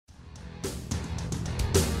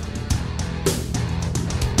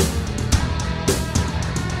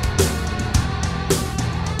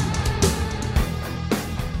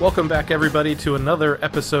Welcome back, everybody, to another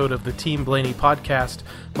episode of the Team Blaney podcast.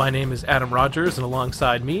 My name is Adam Rogers, and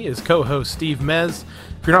alongside me is co-host Steve Mez.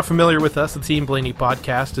 If you're not familiar with us, the Team Blaney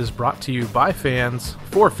podcast is brought to you by fans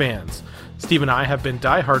for fans. Steve and I have been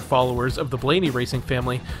diehard followers of the Blaney racing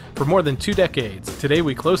family for more than 2 decades. Today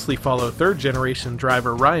we closely follow third-generation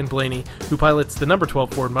driver Ryan Blaney, who pilots the number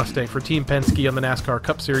 12 Ford Mustang for Team Penske on the NASCAR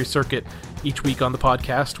Cup Series circuit. Each week on the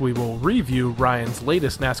podcast, we will review Ryan's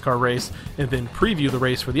latest NASCAR race and then preview the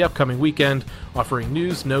race for the upcoming weekend, offering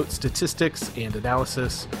news, notes, statistics, and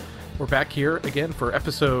analysis. We're back here again for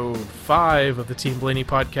episode 5 of the Team Blaney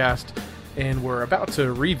podcast, and we're about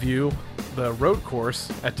to review the road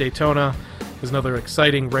course at Daytona. It was another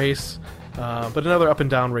exciting race, but another up and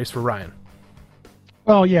down race for Ryan.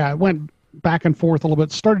 Well, yeah, it went back and forth a little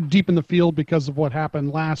bit. Started deep in the field because of what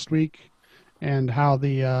happened last week and how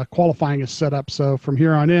the qualifying is set up. So from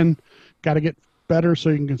here on in, got to get better so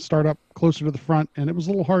you can start up closer to the front. And it was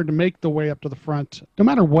a little hard to make the way up to the front. No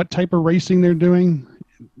matter what type of racing they're doing,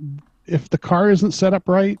 if the car isn't set up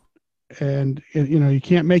right and you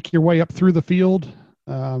can't make your way up through the field,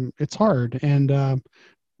 it's hard. And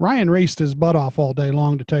Ryan raced his butt off all day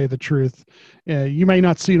long, to tell you the truth. You may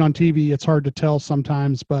not see it on TV. It's hard to tell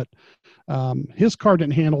sometimes, but his car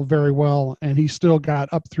didn't handle very well, and he still got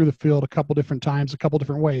up through the field a couple different times, a couple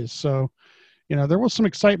different ways. So, there was some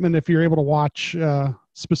excitement if you're able to watch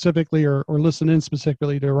specifically or listen in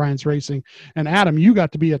specifically to Ryan's racing. And Adam, you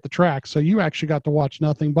got to be at the track, so you actually got to watch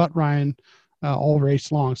nothing but Ryan all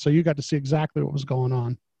race long. So you got to see exactly what was going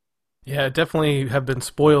on. Yeah, definitely have been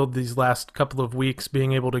spoiled these last couple of weeks,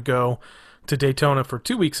 being able to go to Daytona for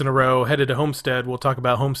 2 weeks in a row, headed to Homestead. We'll talk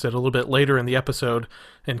about Homestead a little bit later in the episode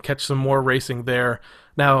and catch some more racing there.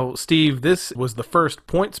 Now, Steve, this was the first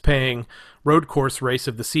points-paying road course race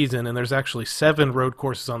of the season, and there's actually 7 road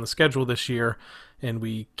courses on the schedule this year, and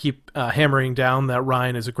we keep hammering down that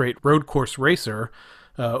Ryan is a great road course racer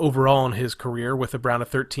overall in his career with around a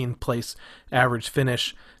 13th-place average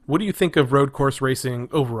finish. What do you think of road course racing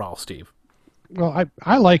overall, Steve? Well,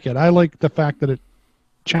 I like it. I like the fact that it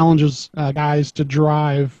challenges guys to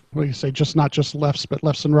drive, just not just lefts, but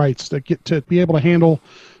lefts and rights, to get to be able to handle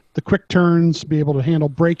the quick turns, be able to handle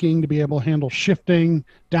braking, to be able to handle shifting,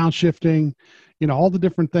 downshifting, all the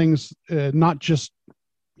different things, not just,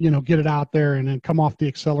 get it out there and then come off the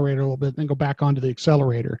accelerator a little bit, then go back onto the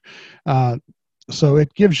accelerator. So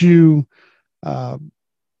it gives you,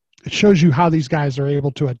 it shows you how these guys are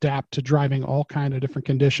able to adapt to driving all kind of different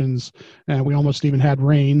conditions. And we almost even had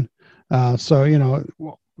rain. So,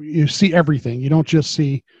 you see everything. You don't just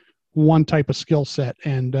see one type of skill set.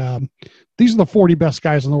 And these are the 40 best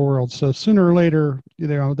guys in the world. So sooner or later,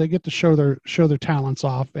 they get to show their talents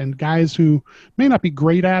off. And guys who may not be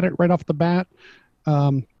great at it right off the bat,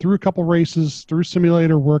 through a couple races, through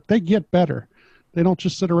simulator work, they get better. They don't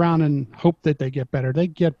just sit around and hope that they get better. They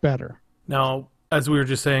get better. Now, as we were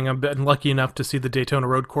just saying, I've been lucky enough to see the Daytona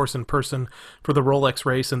road course in person for the Rolex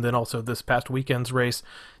race, and then also this past weekend's race.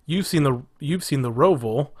 You've seen the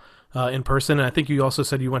Roval in person, and I think you also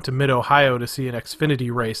said you went to Mid-Ohio to see an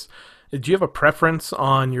Xfinity race. Do you have a preference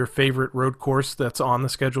on your favorite road course that's on the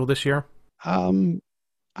schedule this year? I'm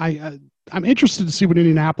interested to see what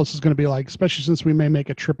Indianapolis is going to be like, especially since we may make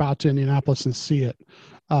a trip out to Indianapolis and see it.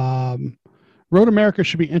 Road America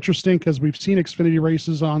should be interesting because we've seen Xfinity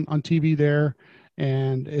races on TV there,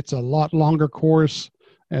 and it's a lot longer course,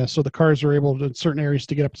 so the cars are able to, in certain areas,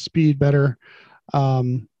 to get up to speed better.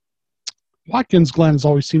 Watkins Glen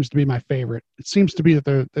always seems to be my favorite. It seems to be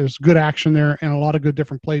that there's good action there and a lot of good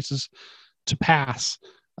different places to pass.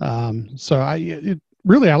 So I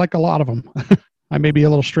like a lot of them. I may be a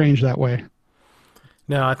little strange that way.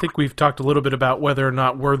 Now, I think we've talked a little bit about whether or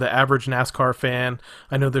not we're the average NASCAR fan.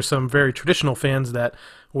 I know there's some very traditional fans that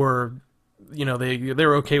were,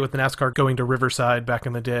 they're okay with the NASCAR going to Riverside back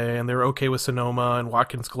in the day, and they're okay with Sonoma and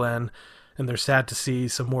Watkins Glen, and they're sad to see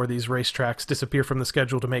some more of these racetracks disappear from the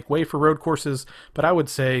schedule to make way for road courses. But I would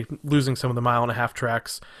say losing some of the mile-and-a-half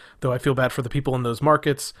tracks, though I feel bad for the people in those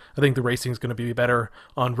markets, I think the racing is going to be better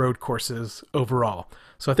on road courses overall.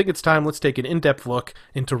 So I think it's time, let's take an in-depth look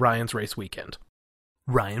into Ryan's race weekend.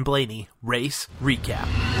 Ryan Blaney Race Recap.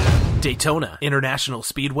 Daytona International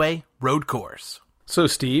Speedway Road Course. So,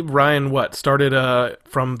 Steve, Ryan, started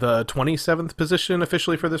from the 27th position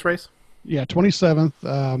officially for this race? Yeah,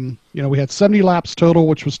 27th. We had 70 laps total,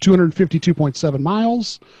 which was 252.7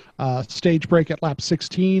 miles. Stage break at lap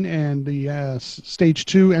 16, and the stage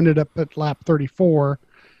 2 ended up at lap 34.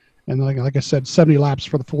 And like I said, 70 laps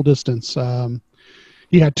for the full distance.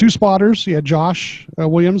 He had 2 spotters. He had Josh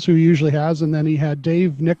Williams, who he usually has, and then he had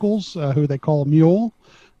Dave Nichols, who they call Mule.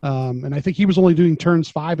 And I think he was only doing turns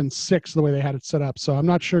 5 and 6 the way they had it set up. So I'm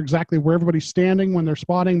not sure exactly where everybody's standing when they're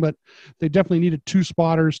spotting, but they definitely needed 2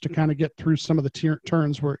 spotters to kind of get through some of the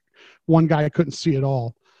turns where one guy couldn't see it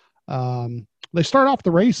all. They start off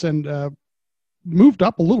the race and moved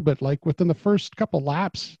up a little bit, like within the first couple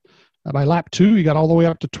laps. By lap 2, he got all the way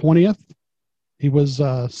up to 20th. He was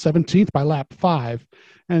 17th by lap 5,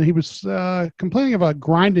 and he was complaining of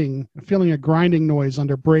feeling a grinding noise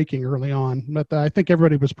under braking early on. But I think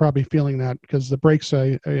everybody was probably feeling that because the brakes,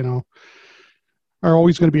 are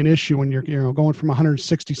always going to be an issue when you're going from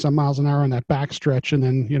 160 some miles an hour on that back stretch, and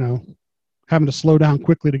then having to slow down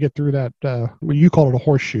quickly to get through that. Well, you call it a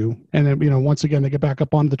horseshoe, and then once again they get back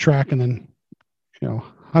up onto the track, and then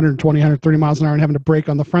 120, 130 miles an hour and having to brake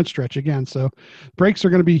on the front stretch again. So brakes are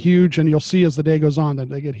going to be huge, and you'll see as the day goes on that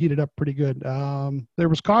they get heated up pretty good. There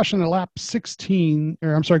was caution at lap 16,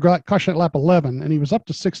 caution at lap 11, and he was up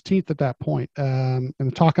to 16th at that point,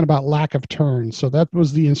 and talking about lack of turns. So that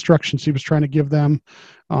was the instructions he was trying to give them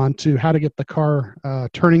on to how to get the car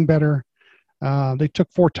turning better. They took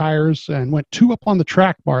 4 tires and went 2 up on the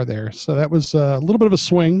track bar there. So that was a little bit of a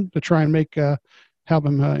swing to try and have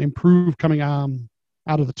him improve coming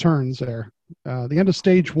out of the turns there. The end of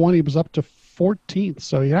stage 1, he was up to 14th,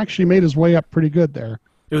 so he actually made his way up pretty good there.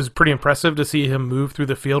 It was pretty impressive to see him move through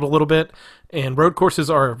the field a little bit, and road courses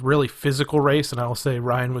are a really physical race, and I'll say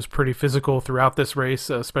Ryan was pretty physical throughout this race,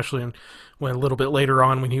 especially when a little bit later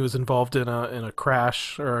on when he was involved in a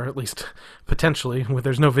crash, or at least potentially.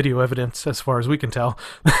 There's no video evidence as far as we can tell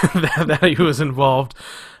that he was involved.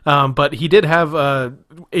 But he did have A.J.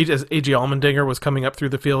 Allmendinger was coming up through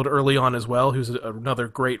the field early on as well, who's another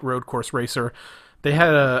great road course racer. They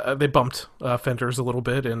had they bumped fenders a little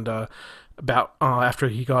bit, and about after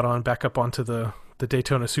he got on back up onto the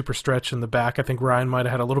Daytona Super Stretch in the back, I think Ryan might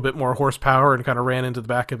have had a little bit more horsepower and kind of ran into the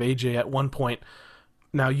back of AJ at one point.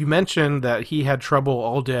 Now, you mentioned that he had trouble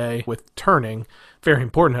all day with turning, very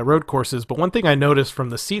important at road courses, but one thing I noticed from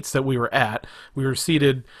the seats that we were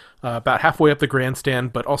seated about halfway up the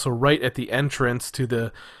grandstand, but also right at the entrance to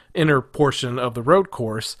the inner portion of the road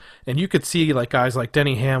course, and you could see guys like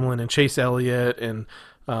Denny Hamlin and Chase Elliott and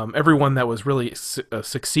everyone that was really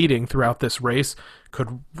succeeding throughout this race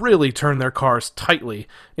could really turn their cars tightly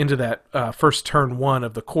into that first turn 1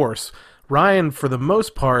 of the course. Ryan, for the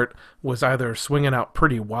most part, was either swinging out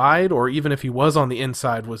pretty wide, or even if he was on the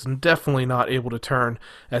inside, was definitely not able to turn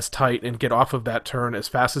as tight and get off of that turn as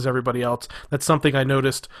fast as everybody else. That's something I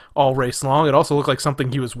noticed all race long. It also looked like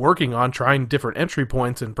something he was working on, trying different entry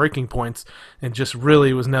points and braking points, and just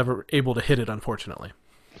really was never able to hit it, unfortunately.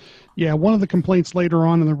 Yeah, one of the complaints later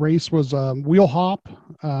on in the race was wheel hop,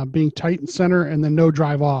 being tight in center, and then no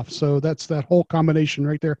drive off. So that's that whole combination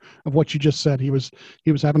right there of what you just said. He was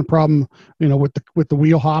having a problem, with the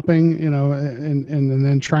wheel hopping, and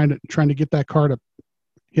then trying to get that car to,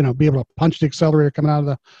 be able to punch the accelerator coming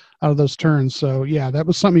out of those turns. So yeah, that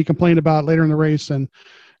was something he complained about later in the race, and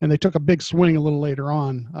they took a big swing a little later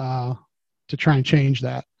on to try and change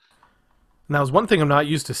that. And that was one thing I'm not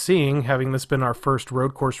used to seeing, having this been our first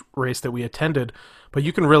road course race that we attended, but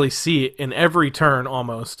you can really see in every turn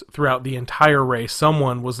almost throughout the entire race,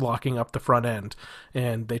 someone was locking up the front end.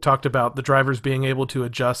 And they talked about the drivers being able to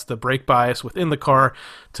adjust the brake bias within the car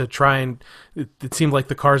to try and, it seemed like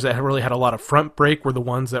the cars that really had a lot of front brake were the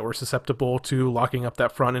ones that were susceptible to locking up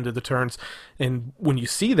that front into the turns. And when you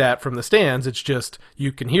see that from the stands, it's just,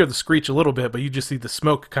 you can hear the screech a little bit, but you just see the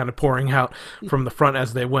smoke kind of pouring out from the front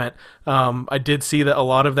as they went. I did see that a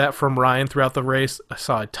lot of that from Ryan throughout the race. I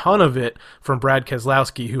saw a ton of it from Brad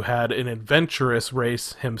Keselowski, who had an adventurous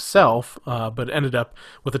race himself, but ended up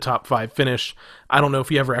with a top 5 finish. I don't know if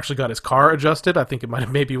he ever actually got his car adjusted. I think it might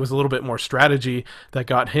have maybe was a little bit more strategy that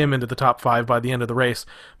got him into the top 5 by the end of the race.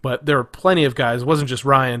 But there were plenty of guys, it wasn't just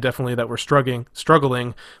Ryan, definitely, that were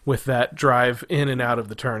struggling with that drive in and out of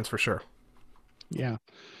the turns for sure. Yeah.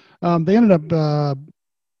 They ended up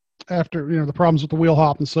after the problems with the wheel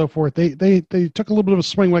hop and so forth, they took a little bit of a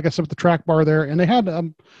swing, like I said, with the track bar there, and they had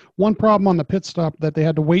one problem on the pit stop that they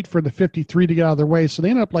had to wait for the 53 to get out of their way, so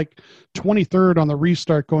they ended up 23rd on the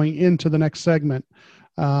restart going into the next segment.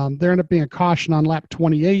 There ended up being a caution on lap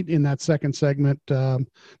 28 in that second segment.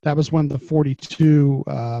 That was when the 42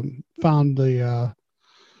 found the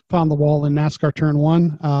wall in NASCAR turn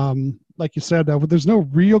 1. Like you said, there's no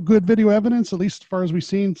real good video evidence, at least as far as we've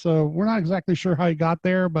seen. So we're not exactly sure how he got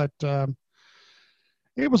there, but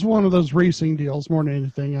it was one of those racing deals more than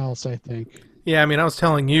anything else, I think. Yeah, I mean, I was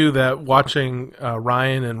telling you that watching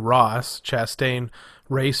Ryan and Ross Chastain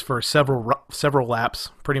race for several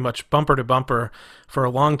laps, pretty much bumper to bumper for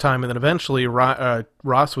a long time, and then eventually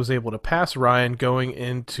Ross was able to pass Ryan going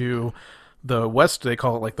into the west, they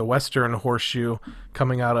call it like the western horseshoe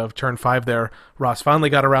coming out of turn 5 there. Ross finally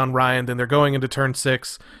got around Ryan, then they're going into turn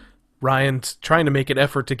 6. Ryan's trying to make an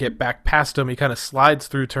effort to get back past him. He kind of slides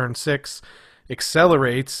through turn 6,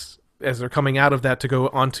 accelerates as they're coming out of that to go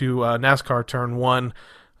onto NASCAR turn 1,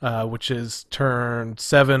 which is turn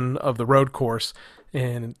 7 of the road course.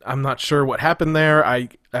 And I'm not sure what happened there. I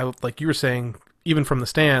like you were saying, even from the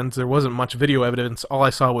stands, there wasn't much video evidence. All I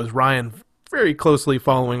saw was Ryan very closely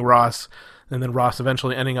following Ross, and then Ross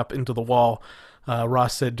eventually ending up into the wall.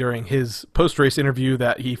 Ross said during his post-race interview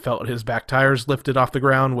that he felt his back tires lifted off the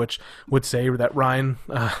ground, which would say that Ryan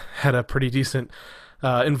had a pretty decent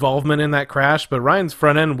involvement in that crash, but Ryan's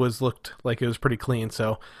front end looked like it was pretty clean.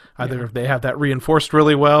 So either they have that reinforced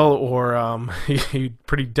really well, or he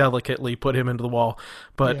pretty delicately put him into the wall.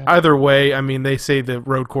 But either way, I mean, they say the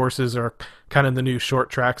road courses are kind of the new short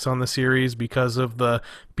tracks on the series because of the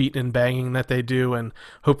beating and banging that they do, and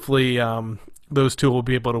hopefully those two will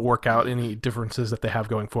be able to work out any differences that they have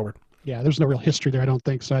going forward. Yeah, there's no real history there, I don't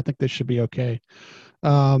think, so I think they should be okay.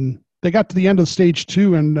 They got to the end of stage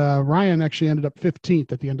 2, and Ryan actually ended up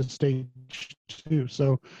 15th at the end of stage 2.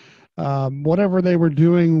 So whatever they were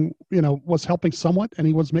doing, was helping somewhat, and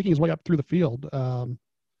he was making his way up through the field.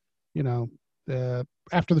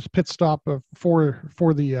 After this pit stop for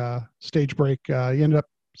the stage break, he ended up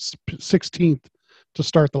 16th to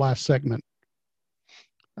start the last segment.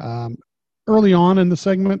 Early on in the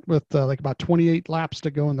segment, with like about 28 laps to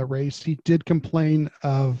go in the race, he did complain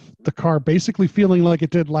of the car basically feeling like it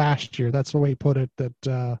did last year. That's the way he put it,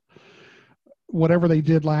 that whatever they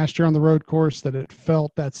did last year on the road course, that it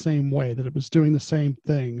felt that same way, that it was doing the same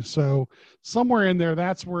thing. So somewhere in there,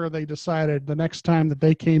 that's where they decided the next time that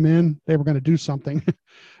they came in, they were going to do something.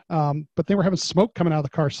 But they were having smoke coming out of the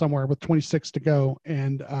car somewhere with 26 to go,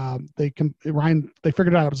 and they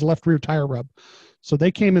figured out it was a left rear tire rub. So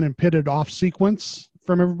they came in and pitted off sequence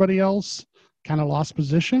from everybody else, kind of lost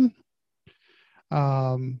position.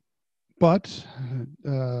 And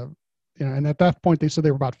at that point they said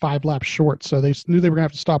they were about 5 laps short, so they knew they were going to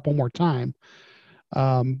have to stop one more time.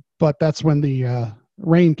 But that's when the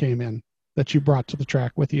rain came in that you brought to the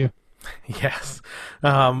track with you. Yes.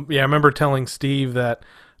 I remember telling Steve that,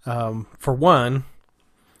 for one,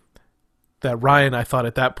 that Ryan, I thought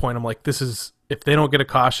at that point, I'm like, if they don't get a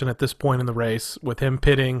caution at this point in the race, with him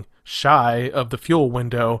pitting shy of the fuel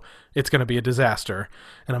window, it's going to be a disaster.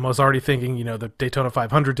 And I was already thinking, the Daytona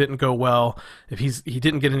 500 didn't go well. If he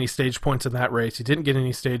didn't get any stage points in that race, he didn't get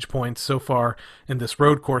any stage points so far in this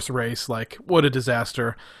road course race, like, what a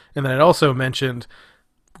disaster. And then I also mentioned,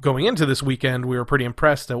 going into this weekend, we were pretty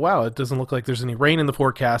impressed that, wow, it doesn't look like there's any rain in the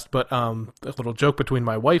forecast, but a little joke between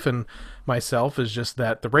my wife and myself is just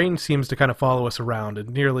that the rain seems to kind of follow us around,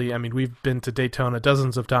 and we've been to Daytona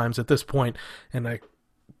dozens of times at this point, and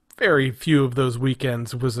very few of those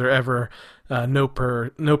weekends was there ever no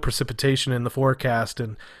precipitation in the forecast.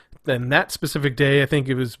 And then that specific day, I think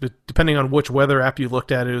it was, depending on which weather app you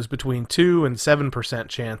looked at, it was between 2 and 7%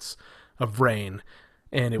 chance of rain.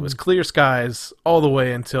 And it was clear skies all the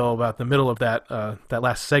way until about the middle of that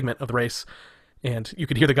last segment of the race. And you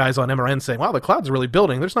could hear the guys on MRN saying, wow, the clouds are really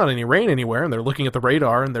building. There's not any rain anywhere. And they're looking at the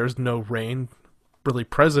radar, and there's no rain really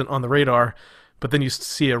present on the radar. But then you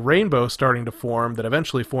see a rainbow starting to form that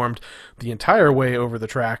eventually formed the entire way over the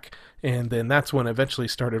track. And then that's when it eventually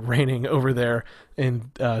started raining over there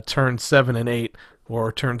in turns 7 and 8,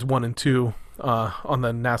 or turns 1 and 2 on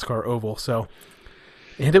the NASCAR oval.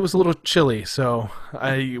 And it was a little chilly, so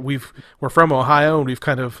we're from Ohio, and we've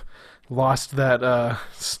kind of lost that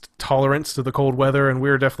tolerance to the cold weather, and we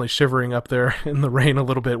were definitely shivering up there in the rain a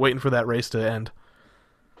little bit, waiting for that race to end.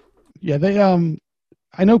 Yeah,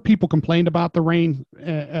 I know people complained about the rain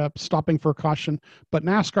stopping for a caution, but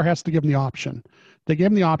NASCAR has to give them the option. They gave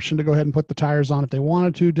them the option to go ahead and put the tires on if they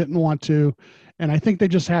wanted to, didn't want to, and I think they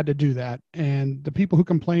just had to do that. And the people who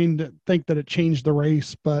complained think that it changed the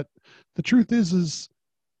race, but the truth is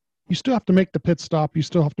you still have to make the pit stop. You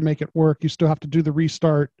still have to make it work. You still have to do the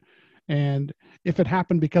restart. And if it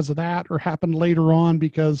happened because of that, or happened later on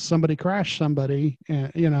because somebody crashed somebody,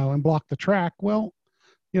 and blocked the track, well,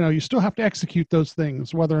 you still have to execute those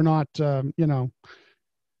things, whether or not, it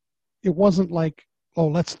wasn't like, oh,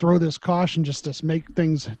 let's throw this caution just to make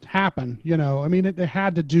things happen. They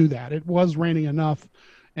had to do that. It was raining enough,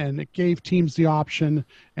 and it gave teams the option,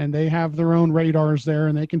 and they have their own radars there,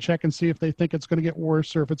 and they can check and see if they think it's going to get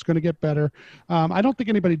worse or if it's going to get better. I don't think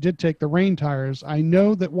anybody did take the rain tires. I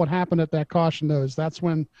know that what happened at that caution, though, is that's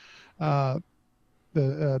when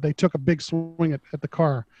they took a big swing at the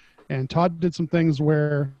car. And Todd did some things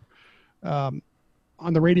where on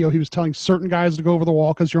the radio he was telling certain guys to go over the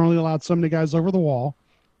wall, because you're only allowed so many guys over the wall.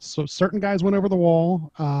 So certain guys went over the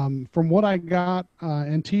wall. From what I got,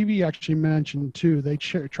 and TV actually mentioned too, they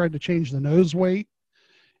tried to change the nose weight,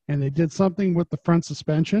 and they did something with the front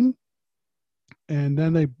suspension, and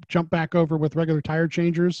then they jumped back over with regular tire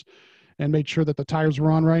changers and made sure that the tires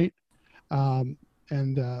were on right. And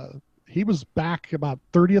he was back about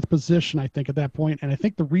 30th position, I think, at that point. And I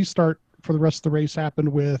think the restart for the rest of the race happened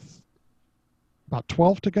with about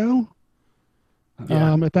 12 to go.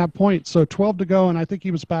 At that point. So 12 to go, and I think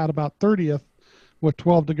he was about 30th with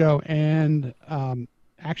 12 to go. And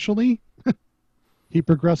actually, he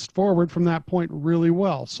progressed forward from that point really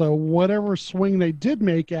well. So whatever swing they did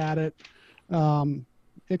make at it,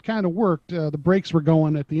 it kind of worked. The brakes were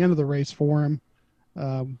going at the end of the race for him.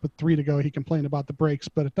 With 3 to go, he complained about the brakes.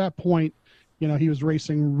 But at that point, he was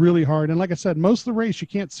racing really hard. And like I said, most of the race, you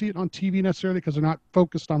can't see it on TV necessarily because they're not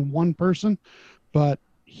focused on one person. But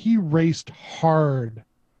he raced hard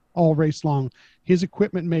all race long. His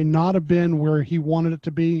equipment may not have been where he wanted it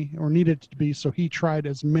to be or needed it to be, so he tried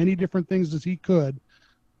as many different things as he could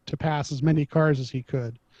to pass as many cars as he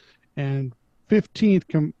could. And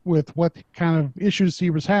 15th, with what kind of issues he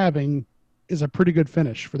was having, is a pretty good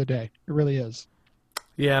finish for the day. It really is.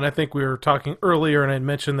 Yeah, and I think we were talking earlier, and I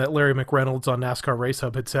mentioned that Larry McReynolds on NASCAR Race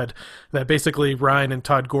Hub had said that basically Ryan and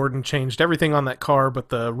Todd Gordon changed everything on that car but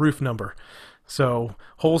the roof number. So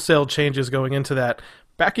wholesale changes going into that.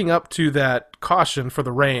 Backing up to that caution for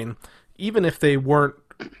the rain, even if they weren't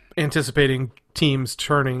anticipating teams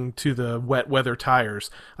turning to the wet weather tires,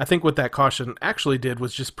 I think what that caution actually did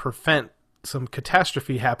was just prevent some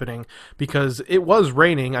catastrophe happening, because it was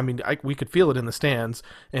raining. I mean, we could feel it in the stands,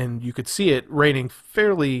 and you could see it raining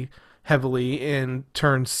fairly heavily in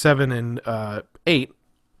turns 7 and 8,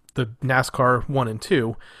 the NASCAR 1 and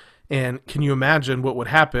 2. And can you imagine what would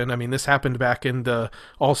happen? I mean, this happened back in the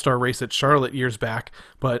All-Star race at Charlotte years back,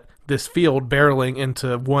 but this field barreling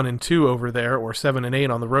into 1 and 2 over there, or 7 and 8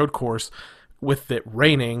 on the road course, with it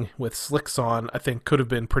raining, with slicks on, I think could have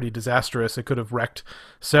been pretty disastrous. It could have wrecked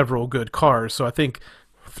several good cars. So I think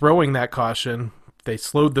throwing that caution, they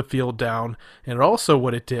slowed the field down. And also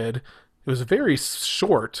what it did, it was a very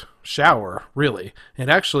short shower, really.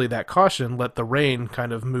 And actually that caution let the rain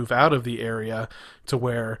kind of move out of the area to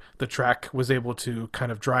where the track was able to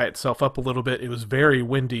kind of dry itself up a little bit. It was very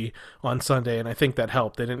windy on Sunday, and I think that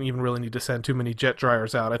helped. They didn't even really need to send too many jet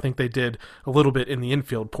dryers out. I think they did a little bit in the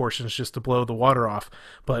infield portions just to blow the water off.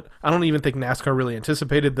 But I don't even think NASCAR really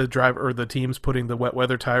anticipated the driver or the teams putting the wet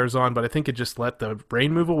weather tires on, but I think it just let the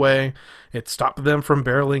rain move away. It stopped them from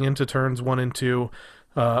barreling into turns 1 and 2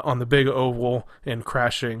 on the big oval and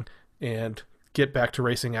crashing, and get back to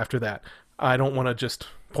racing after that. I don't want to just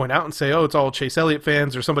point out and say, oh, it's all Chase Elliott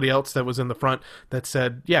fans or somebody else that was in the front that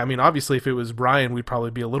said, yeah, I mean, obviously if it was Brian, we'd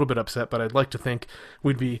probably be a little bit upset, but I'd like to think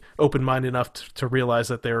we'd be open-minded enough to realize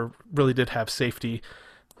that they really did have safety.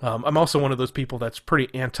 I'm also one of those people that's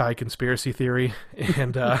pretty anti-conspiracy theory,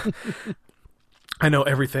 and I know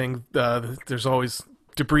everything. There's always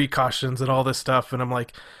debris cautions and all this stuff, and I'm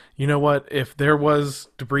like, you know what? If there was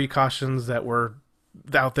debris cautions that were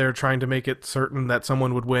out there trying to make it certain that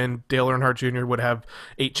someone would win, Dale Earnhardt Jr. would have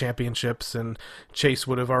 8 championships, and Chase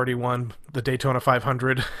would have already won the Daytona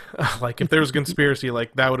 500. Like, if there was conspiracy,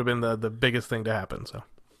 like, that would have been the biggest thing to happen. So,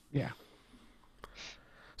 yeah.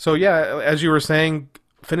 So, yeah, as you were saying,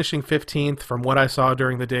 finishing 15th, from what I saw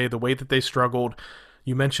during the day, the way that they struggled.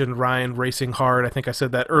 You mentioned Ryan racing hard. I think I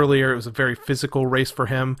said that earlier. It was a very physical race for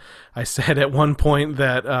him. I said at one point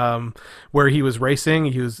that where he was racing,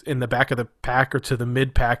 he was in the back of the pack or to the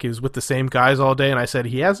mid pack. He was with the same guys all day, and I said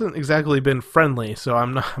he hasn't exactly been friendly. So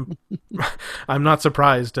I'm not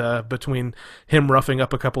surprised between him roughing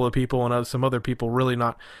up a couple of people and some other people really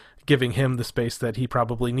not giving him the space that he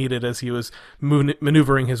probably needed as he was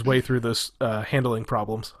maneuvering his way through those handling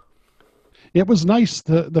problems. It was nice.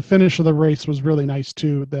 The finish of the race was really nice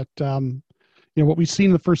too. That what we've seen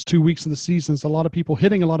in the first 2 weeks of the season is a lot of people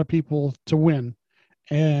hitting a lot of people to win,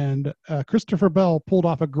 and Christopher Bell pulled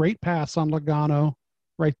off a great pass on Logano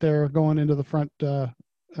right there going into the front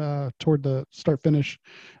toward the start finish,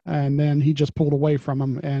 and then he just pulled away from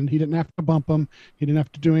him, and he didn't have to bump him. He didn't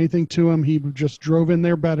have to do anything to him. He just drove in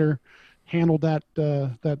there better, handled that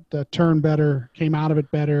turn better, came out of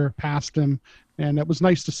it better, passed him. And it was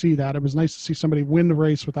nice to see that. It was nice to see somebody win the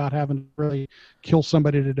race without having to really kill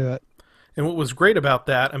somebody to do it. And what was great about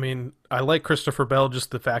that, I mean, I like Christopher Bell, just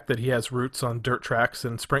the fact that he has roots on dirt tracks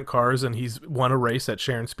and sprint cars, and he's won a race at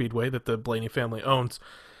Sharon Speedway that the Blaney family owns,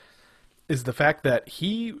 is the fact that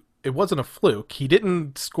he it wasn't a fluke. He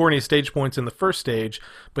didn't score any stage points in the first stage,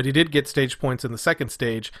 but he did get stage points in the second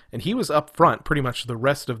stage, and he was up front pretty much the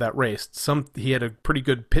rest of that race. He had a pretty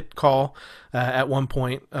good pit call at one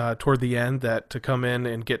point toward the end that to come in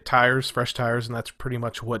and get fresh tires, and that's pretty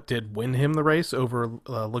much what did win him the race over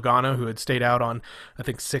Logano, who had stayed out on, I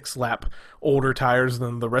think, 6-lap older tires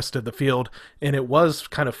than the rest of the field. And it was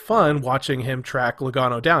kind of fun watching him track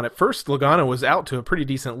Logano down. At first, Logano was out to a pretty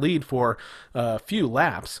decent lead for a few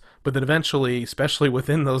laps, but then eventually, especially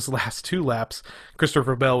within those last 2 laps,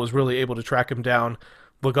 Christopher Bell was really able to track him down.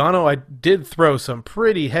 Logano, I did throw some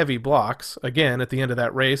pretty heavy blocks, again, at the end of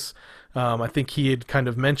that race. I think he had kind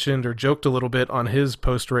of mentioned or joked a little bit on his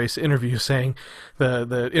post-race interview, saying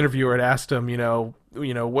the interviewer had asked him,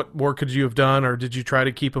 what more could you have done, or did you try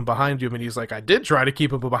to keep him behind you? And he's like, I did try to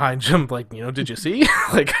keep him behind him. Like, did you see?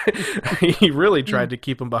 Like, he really tried to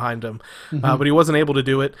keep him behind him, but he wasn't able to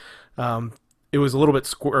do it. It was a little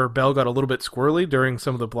bit Bell got a little bit squirrely during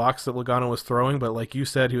some of the blocks that Logano was throwing, but like you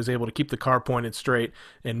said, he was able to keep the car pointed straight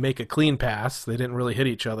and make a clean pass. They didn't really hit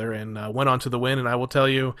each other and went on to the win. And I will tell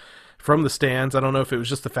you, from the stands, I don't know if it was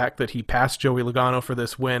just the fact that he passed Joey Logano for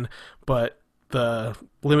this win, but the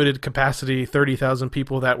limited capacity 30,000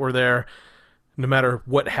 people that were there, no matter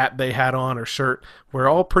what hat they had on or shirt, we're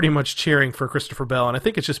all pretty much cheering for Christopher Bell. And I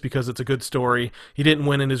think it's just because it's a good story. He didn't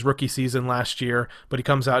win in his rookie season last year, but he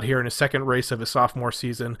comes out here in his second race of his sophomore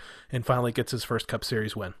season and finally gets his first Cup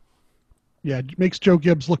Series win. Yeah, it makes Joe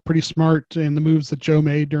Gibbs look pretty smart in the moves that Joe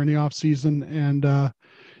made during the offseason. And,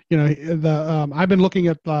 I've been looking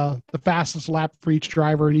at the fastest lap for each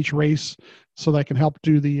driver in each race so that I can help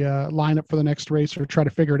do the lineup for the next race or try to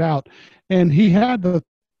figure it out. And he had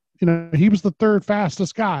he was the third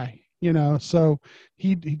fastest guy, so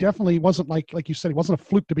he definitely wasn't like you said, he wasn't a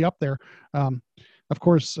fluke to be up there. Of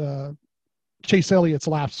course, Chase Elliott's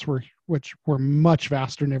laps were much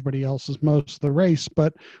faster than everybody else's most of the race.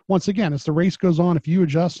 But once again, as the race goes on, if you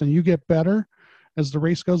adjust and you get better as the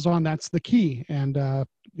race goes on, that's the key. And,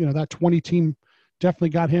 that 20 team definitely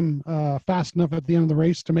got him fast enough at the end of the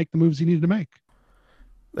race to make the moves he needed to make.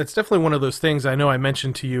 That's definitely one of those things I know I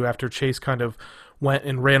mentioned to you after Chase kind of went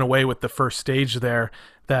and ran away with the first stage there,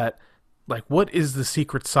 that like, what is the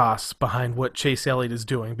secret sauce behind what Chase Elliott is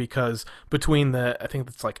doing? Because between I think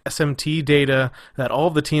it's like SMT data that all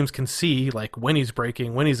of the teams can see, like when he's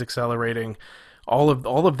braking, when he's accelerating, all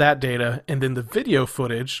of that data, and then the video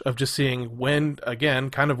footage of just seeing when, again,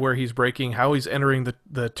 kind of where he's braking, how he's entering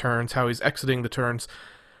the turns, how he's exiting the turns.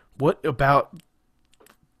 What about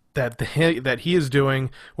that he is doing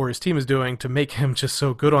or his team is doing to make him just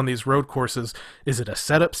so good on these road courses? Is it a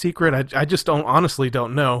setup secret? I just honestly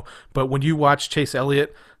don't know. But when you watch Chase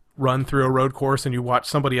Elliott run through a road course and you watch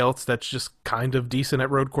somebody else that's just kind of decent at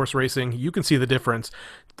road course racing, you can see the difference.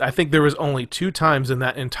 I think there was only 2 times in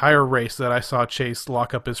that entire race that I saw Chase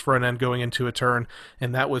lock up his front end going into a turn,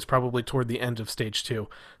 and that was probably toward the end of stage 2.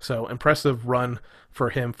 So impressive run for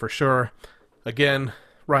him for sure. Again,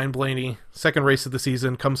 Ryan Blaney, second race of the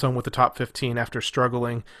season, comes home with the top 15 after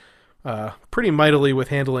struggling pretty mightily with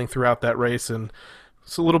handling throughout that race, and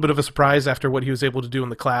it's a little bit of a surprise after what he was able to do in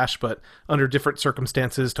the Clash, but under different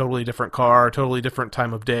circumstances, totally different car, totally different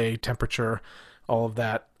time of day, temperature, all of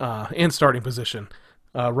that, and starting position.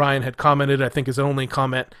 Ryan had commented, I think his only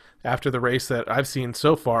comment after the race that I've seen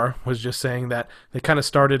so far was just saying that they kind of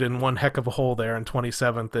started in one heck of a hole there in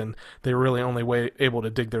 27th, and they were really only able to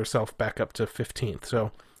dig themselves back up to 15th.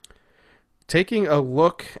 So taking a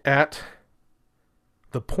look at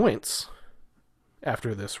the points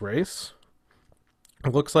after this race,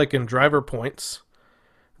 it looks like in driver points,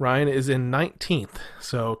 Ryan is in 19th.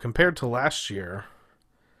 So compared to last year,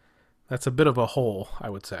 that's a bit of a hole, I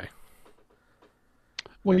would say.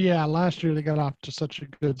 Well, yeah, last year they got off to such a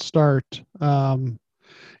good start.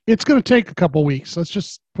 It's going to take a couple weeks. Let's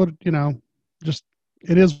just put it,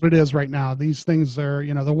 it is what it is right now. These things are,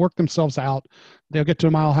 they'll work themselves out. They'll get to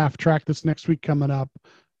a mile-half track this next week coming up,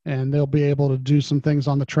 and they'll be able to do some things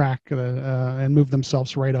on the track and move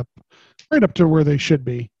themselves right up to where they should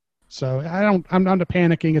be. So I'm not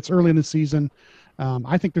panicking. It's early in the season.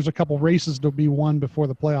 I think there's a couple races to be won before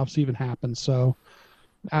the playoffs even happen. So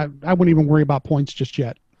I wouldn't even worry about points just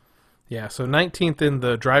yet. Yeah, so 19th in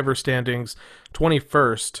the driver standings,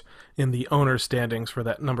 21st in the owner standings for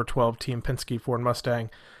that number 12 Team Penske Ford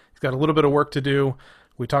Mustang. He's got a little bit of work to do.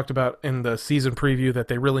 We talked about in the season preview that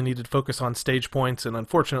they really needed to focus on stage points, and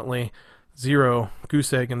unfortunately, 0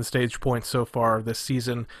 goose egg in the stage points so far this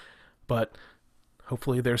season. But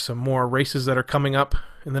hopefully there's some more races that are coming up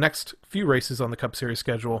in the next few races on the Cup Series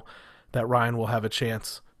schedule that Ryan will have a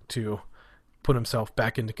chance to put himself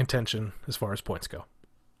back into contention as far as points go.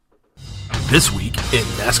 This week in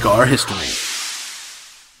NASCAR history.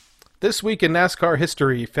 This week in NASCAR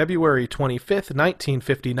history, February 25th,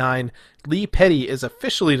 1959, Lee Petty is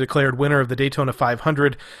officially declared winner of the Daytona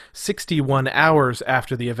 500 61 hours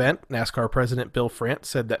after the event. NASCAR President Bill France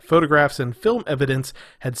said that photographs and film evidence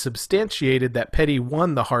had substantiated that Petty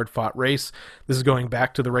won the hard-fought race. This is going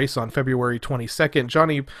back to the race on February 22nd.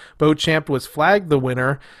 Johnny Beauchamp was flagged the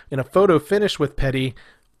winner in a photo finish with Petty,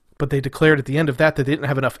 but they declared at the end of that they didn't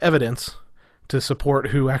have enough evidence to support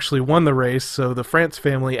who actually won the race, so the France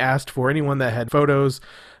family asked for anyone that had photos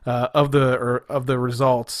of the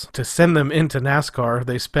results to send them into NASCAR.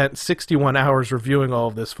 They spent 61 hours reviewing all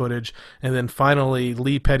of this footage, and then finally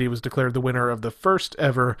Lee Petty was declared the winner of the first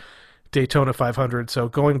ever Daytona 500. So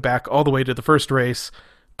going back all the way to the first race,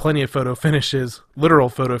 plenty of photo finishes, literal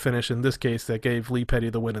photo finish in this case, that gave Lee Petty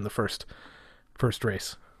the win in the first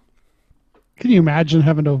race. Can you imagine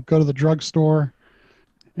having to go to the drugstore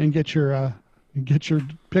and get your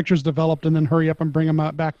pictures developed and then hurry up and bring them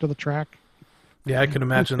out back to the track? Yeah, I can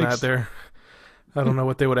imagine that there. I don't know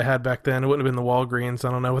what they would have had back then. It wouldn't have been the Walgreens.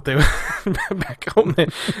 I don't know what they would back home.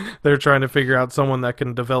 They're trying to figure out someone that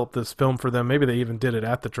can develop this film for them. Maybe they even did it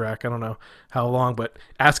at the track. I don't know how long, but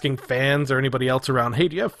asking fans or anybody else around, hey,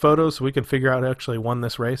 do you have photos so we can figure out who actually won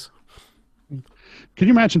this race? Can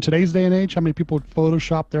you imagine today's day and age how many people would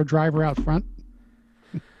Photoshop their driver out front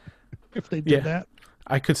if they did that?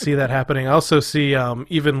 I could see that happening. I also see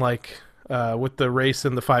even like with the race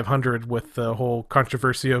in the 500 with the whole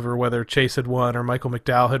controversy over whether Chase had won or Michael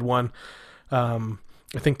McDowell had won.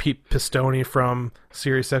 I think Pete Pistone from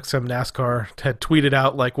SiriusXM NASCAR had tweeted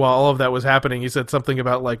out, like, while all of that was happening, he said something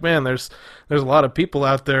about, like, man, there's a lot of people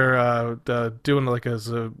out there doing like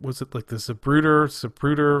the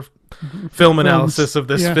Zapruder film analysis of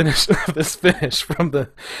this finish from the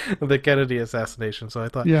Kennedy assassination. So I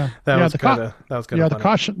thought that was kind of funny.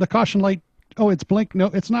 The caution light. Oh, it's blink. No,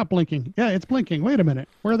 it's not blinking. Yeah, it's blinking. Wait a minute.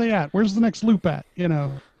 Where are they at? Where's the next loop at?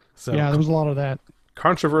 So there was a lot of that.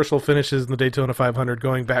 Controversial finishes in the Daytona 500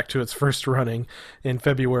 going back to its first running in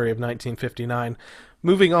February of 1959.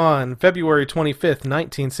 Moving on, February 25th,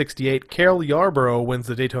 1968, Cale Yarborough wins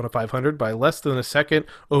the Daytona 500 by less than a second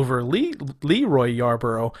over Leroy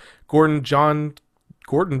Yarborough. Gordon Johncock's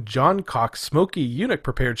Smoky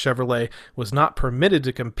Unique-prepared Chevrolet was not permitted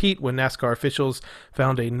to compete when NASCAR officials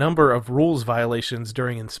found a number of rules violations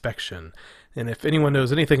during inspection. And if anyone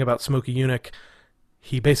knows anything about Smoky Unique,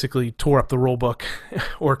 he basically tore up the rule book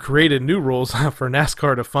or created new rules for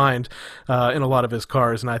NASCAR to find in a lot of his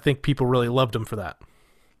cars, and I think people really loved him for that.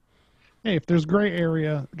 Hey, if there's gray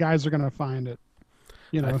area, guys are going to find it.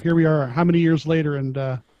 Here we are, how many years later, and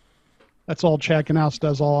that's all Chad Knaus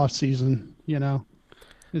does all off season,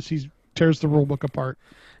 is he tears the rule book apart.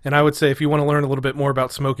 And I would say if you want to learn a little bit more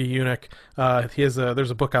about Smoky Unique, there's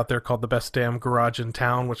a book out there called The Best Damn Garage in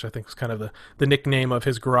Town, which I think is kind of the nickname of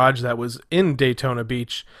his garage that was in Daytona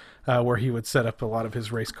Beach, where he would set up a lot of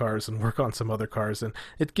his race cars and work on some other cars. And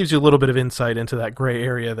it gives you a little bit of insight into that gray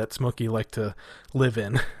area that Smoky liked to live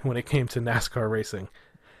in when it came to NASCAR racing.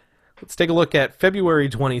 Let's take a look at February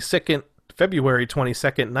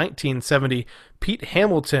 22nd, 1970, Pete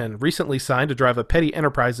Hamilton, recently signed to drive a Petty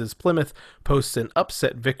Enterprises Plymouth, posts an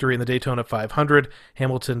upset victory in the Daytona 500.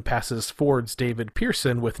 Hamilton passes Ford's David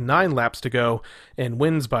Pearson with 9 laps to go and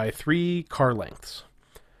wins by 3 car lengths.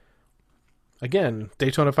 Again,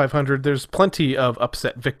 Daytona 500, there's plenty of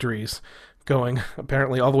upset victories going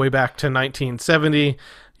apparently all the way back to 1970.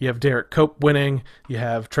 You have Derek Cope winning, you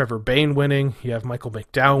have Trevor Bayne winning, you have Michael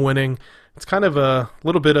McDowell winning. It's kind of a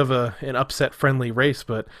little bit of an upset-friendly race,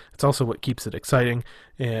 but it's also what keeps it exciting.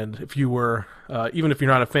 And if you were, even if you're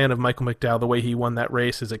not a fan of Michael McDowell, the way he won that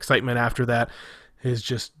race, his excitement after that, his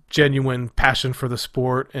just genuine passion for the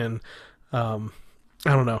sport, and I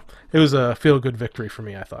don't know. It was a feel-good victory for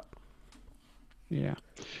me, I thought. Yeah.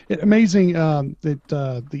 Amazing that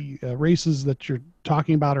the races that you're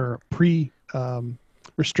talking about are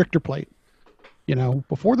pre-restrictor plate,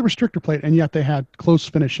 before the restrictor plate, and yet they had close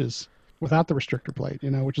finishes without the restrictor plate,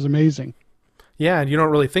 which is amazing. Yeah, and you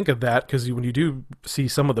don't really think of that because when you do see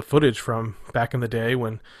some of the footage from back in the day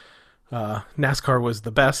when NASCAR was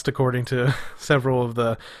the best, according to several of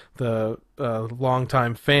the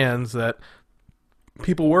longtime fans, that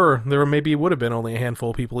there maybe would have been only a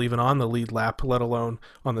handful of people even on the lead lap, let alone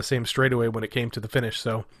on the same straightaway when it came to the finish.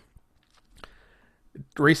 So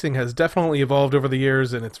racing has definitely evolved over the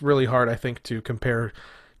years, and it's really hard, I think, to compare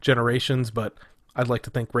generations, but I'd like to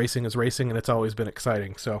think racing is racing, and it's always been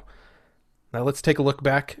exciting. So Now let's take a look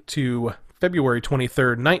back to February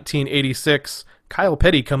 23rd, 1986. Kyle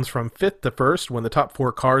Petty comes from 5th to 1st when the top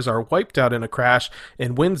 4 cars are wiped out in a crash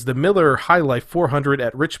and wins the Miller High Life 400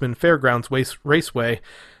 at Richmond Fairgrounds Raceway.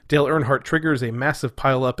 Dale Earnhardt triggers a massive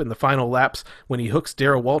pileup in the final laps when he hooks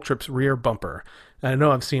Darrell Waltrip's rear bumper. I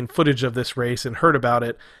know I've seen footage of this race and heard about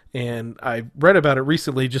it, and I read about it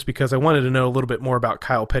recently just because I wanted to know a little bit more about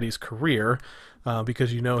Kyle Petty's career,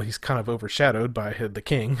 because he's kind of overshadowed by the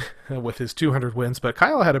King with his 200 wins. But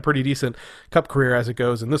Kyle had a pretty decent Cup career as it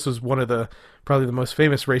goes, and this was one of probably the most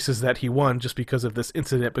famous races that he won just because of this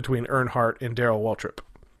incident between Earnhardt and Darrell Waltrip.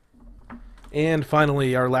 And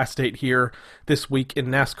finally, our last date here this week in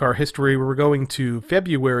NASCAR history, we're going to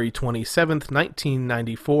February 27th,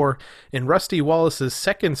 1994. In Rusty Wallace's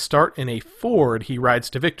second start in a Ford, he rides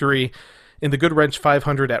to victory. In the Goodwrench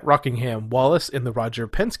 500 at Rockingham, Wallace and the Roger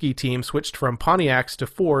Penske team switched from Pontiacs to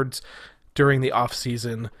Fords during the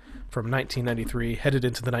off-season from 1993, headed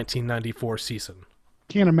into the 1994 season.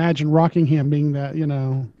 Can't imagine Rockingham being that,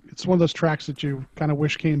 it's one of those tracks that you kind of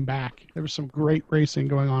wish came back. There was some great racing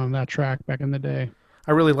going on that track back in the day.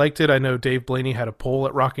 I really liked it. I know Dave Blaney had a pole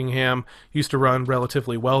at Rockingham, used to run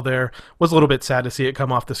relatively well there. Was a little bit sad to see it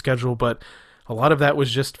come off the schedule, but a lot of that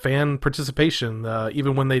was just fan participation.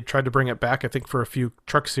 Even when they tried to bring it back, I think for a few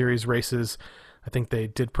Truck Series races, I think they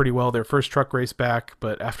did pretty well their first truck race back,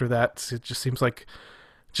 but after that, it just seems like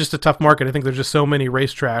just a tough market. I think there's just so many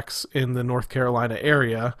racetracks in the North Carolina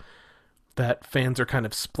area that fans are kind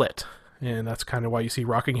of split. And that's kind of why you see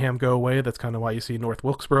Rockingham go away. That's kind of why you see North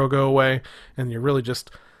Wilkesboro go away. And you're really just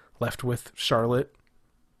left with Charlotte,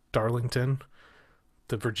 Darlington,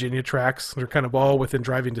 the Virginia tracks. They're kind of all within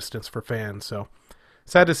driving distance for fans. So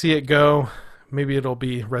sad to see it go. Maybe it'll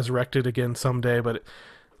be resurrected again someday, but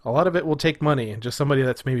a lot of it will take money and just somebody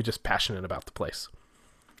that's maybe just passionate about the place.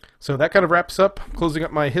 So that kind of wraps up, closing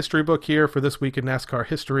up my history book here for this week in NASCAR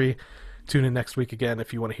history. Tune in next week again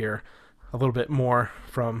if you want to hear a little bit more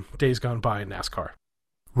from days gone by in NASCAR.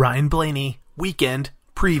 Ryan Blaney, Weekend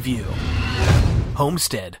Preview.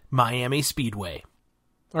 Homestead, Miami Speedway.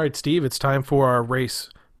 All right, Steve, it's time for our race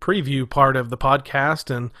preview part of the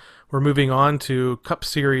podcast, and we're moving on to Cup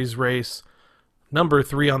Series race number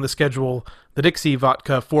 3 on the schedule, the Dixie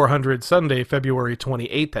Vodka 400, Sunday, February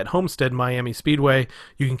 28th at Homestead Miami Speedway.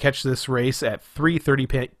 You can catch this race at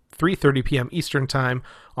 3:30 p.m. Eastern Time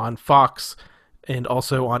on Fox and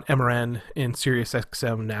also on MRN in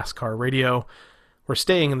SiriusXM NASCAR Radio. We're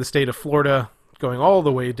staying in the state of Florida, going all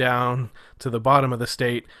the way down to the bottom of the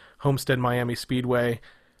state, Homestead Miami Speedway.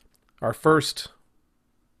 Our first,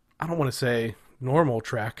 I don't want to say normal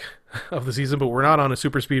track of the season, but we're not on a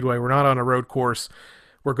super speedway. We're not on a road course.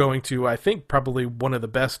 We're going to, I think, probably one of the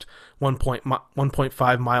best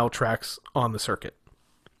 1.5 mile tracks on the circuit.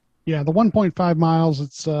 Yeah, the 1.5 miles,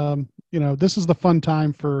 it's, this is the fun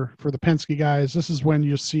time for the Penske guys. This is when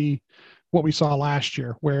you see what we saw last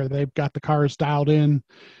year, where they've got the cars dialed in,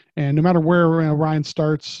 and no matter where Ryan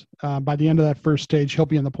starts, by the end of that first stage, he'll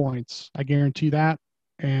be in the points. I guarantee that.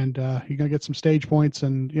 And you're going to get some stage points,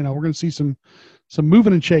 and, we're going to see some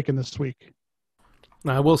moving and shaking this week.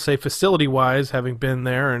 Now, I will say, facility-wise, having been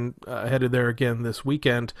there and headed there again this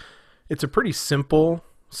weekend, it's a pretty simple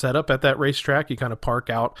setup at that racetrack. You kind of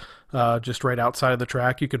park out just right outside of the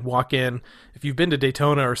track. You can walk in. If you've been to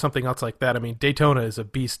Daytona or something else like that, I mean, Daytona is a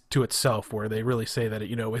beast to itself, where they really say that,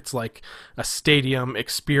 it's like a stadium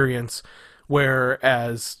experience,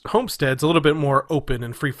 whereas Homestead's a little bit more open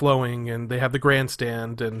and free-flowing, and they have the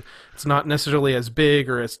grandstand, and it's not necessarily as big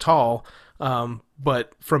or as tall,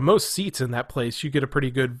 but from most seats in that place, you get a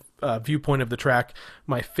pretty good viewpoint of the track.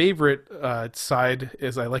 My favorite side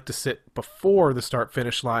is I like to sit before the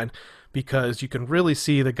start-finish line, because you can really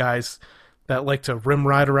see the guys that like to rim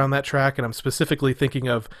ride around that track, and I'm specifically thinking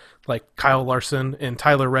of like Kyle Larson and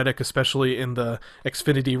Tyler Reddick, especially in the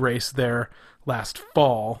Xfinity race there last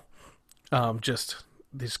fall. Just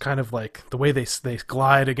these kind of like the way they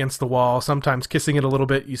glide against the wall, sometimes kissing it a little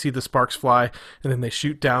bit. You see the sparks fly, and then they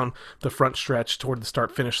shoot down the front stretch toward the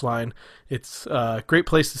start-finish line. It's a great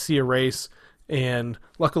place to see a race, and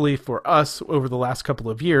luckily for us, over the last couple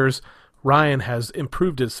of years, Ryan has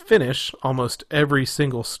improved his finish almost every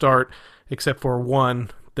single start, except for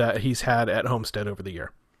one that he's had at Homestead over the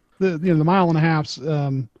year. The mile and a half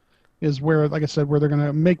is where, like I said, where they're going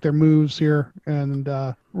to make their moves here. And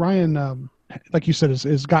Ryan, like you said,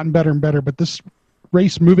 has gotten better and better. But this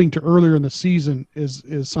race moving to earlier in the season is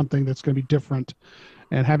something that's going to be different.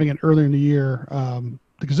 And having it earlier in the year,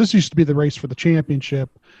 because this used to be the race for the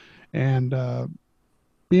championship, and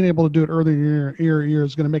being able to do it earlier in the year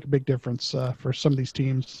is going to make a big difference for some of these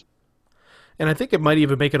teams. And I think it might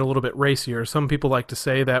even make it a little bit racier. Some people like to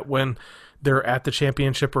say that when they're at the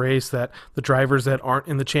championship race, that the drivers that aren't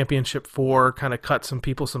in the championship 4 kind of cut some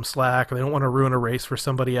people some slack. They don't want to ruin a race for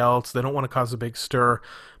somebody else. They don't want to cause a big stir.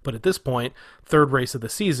 But at this point, third race of the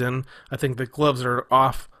season, I think the gloves are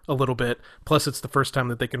off a little bit. Plus, it's the first time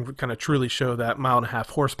that they can kind of truly show that 1.5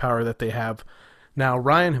 horsepower that they have. Now,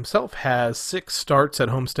 Ryan himself has 6 starts at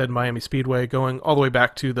Homestead Miami Speedway, going all the way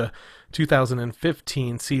back to the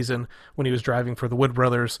 2015 season when he was driving for the Wood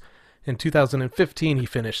Brothers. In 2015, he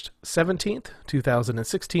finished 17th.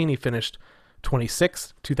 2016, he finished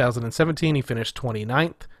 26th. 2017, he finished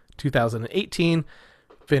 29th. 2018,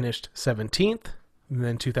 finished 17th. And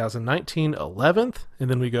then 2019, 11th. And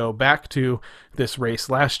then we go back to this race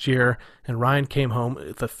last year, and Ryan came home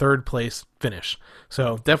with a 3rd place finish.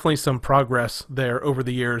 So definitely some progress there over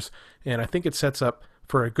the years, and I think it sets up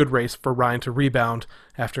for a good race for Ryan to rebound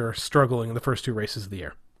after struggling in the first 2 races of the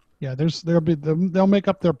year. Yeah, they'll make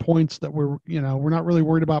up their points that we're not really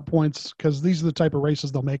worried about points, because these are the type of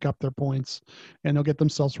races they'll make up their points and they'll get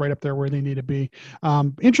themselves right up there where they need to be.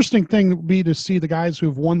 Interesting thing would be to see the guys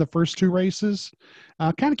who've won the first 2 races,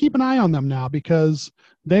 kind of keep an eye on them now, because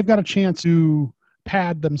they've got a chance to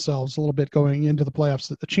pad themselves a little bit going into the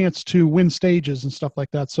playoffs, a chance to win stages and stuff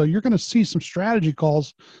like that. So you're going to see some strategy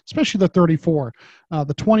calls, especially the 34.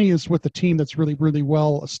 The 20 is with the team that's really, really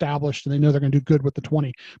well established, and they know they're going to do good with the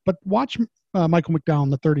 20. But watch Michael McDowell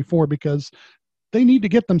in the 34, because they need to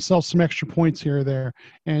get themselves some extra points here or there.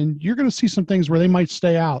 And you're going to see some things where they might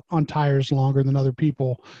stay out on tires longer than other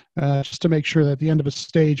people, just to make sure that at the end of a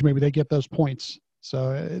stage, maybe they get those points.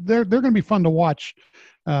 So they're going to be fun to watch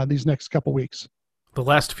these next couple weeks. The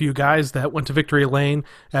last few guys that went to victory lane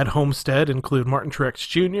at Homestead include Martin Truex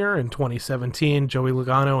Jr. in 2017, Joey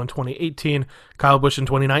Logano in 2018, Kyle Busch in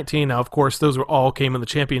 2019. Now, of course, those all came in the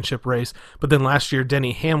championship race, but then last year,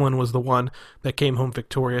 Denny Hamlin was the one that came home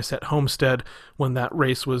victorious at Homestead when that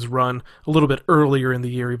race was run a little bit earlier in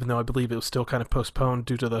the year, even though I believe it was still kind of postponed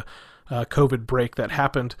due to the COVID break that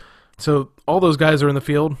happened. So all those guys are in the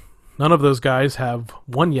field. None of those guys have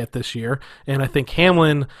won yet this year, and I think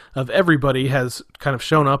Hamlin, of everybody, has kind of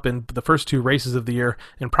shown up in the first 2 races of the year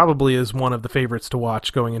and probably is one of the favorites to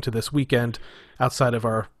watch going into this weekend outside of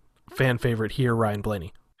our fan favorite here, Ryan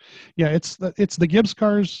Blaney. Yeah, it's the Gibbs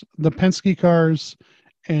cars, the Penske cars,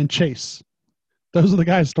 and Chase. Those are the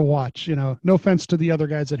guys to watch. No offense to the other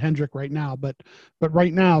guys at Hendrick right now, but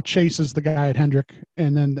right now Chase is the guy at Hendrick,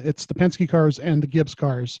 and then it's the Penske cars and the Gibbs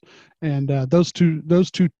cars, and those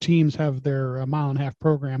two teams have their 1.5-mile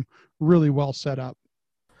program really well set up.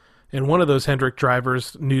 And one of those Hendrick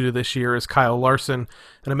drivers new to this year is Kyle Larson,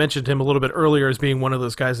 and I mentioned him a little bit earlier as being one of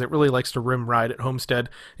those guys that really likes to rim ride at Homestead,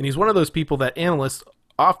 and he's one of those people that analysts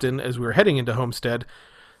often, as we were heading into Homestead,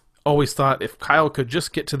 always thought if Kyle could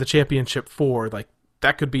just get to the championship 4, like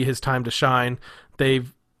that could be his time to shine.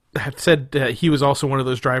 They've said that he was also one of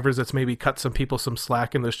those drivers that's maybe cut some people some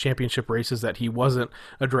slack in those championship races that he wasn't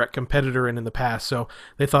a direct competitor in the past. So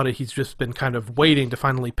they thought he's just been kind of waiting to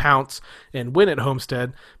finally pounce and win at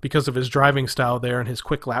Homestead because of his driving style there and his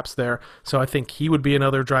quick laps there. So I think he would be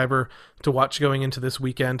another driver to watch going into this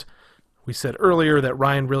weekend. We said earlier that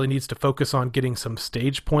Ryan really needs to focus on getting some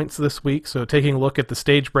stage points this week. So taking a look at the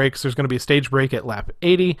stage breaks, there's going to be a stage break at lap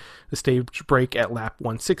 80, a stage break at lap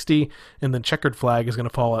 160, and then checkered flag is going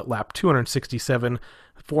to fall at lap 267.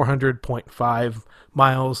 400.5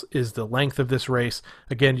 miles is the length of this race.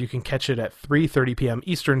 Again, you can catch it at 3:30 p.m.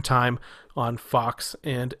 Eastern Time on Fox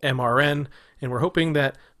and MRN, and we're hoping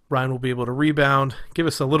that Ryan will be able to rebound, give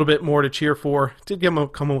us a little bit more to cheer for. Did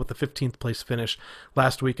come in with the 15th place finish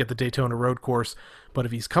last week at the Daytona Road Course, but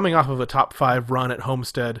if he's coming off of a top 5 run at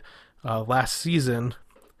Homestead last season,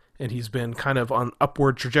 and he's been kind of on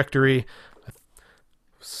upward trajectory,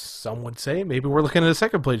 some would say maybe we're looking at a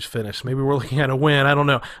second place finish. Maybe we're looking at a win. I don't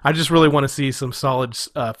know. I just really want to see some solid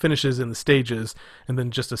finishes in the stages, and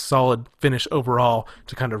then just a solid finish overall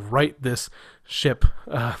to kind of right this ship,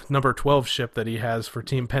 number 12 ship that he has for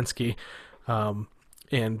Team Penske,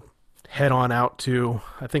 and head on out to,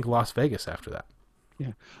 I think, Las Vegas after that.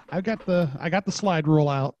 Yeah, I got the slide rule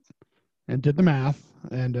out and did the math,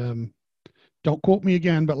 and don't quote me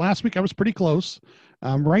again, but last week I was pretty close.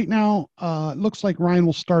 Right now, it looks like Ryan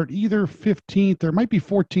will start either 15th or might be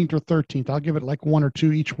 14th or 13th. I'll give it like 1 or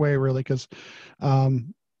 2 each way, really, because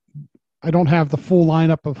I don't have the full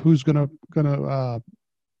lineup of who's gonna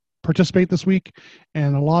participate this week,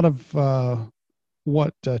 and a lot of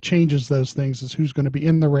what changes those things is who's going to be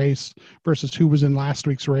in the race versus who was in last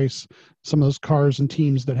week's race. Some of those cars and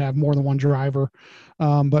teams that have more than one driver.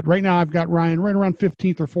 But right now I've got Ryan right around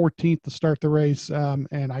 15th or 14th to start the race.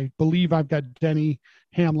 And I believe I've got Denny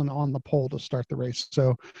Hamlin on the pole to start the race.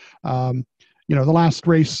 So, the last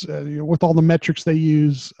race, with all the metrics they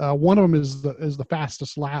use, one of them is the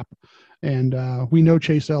fastest lap. And we know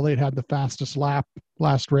Chase Elliott had the fastest lap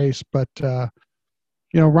last race, but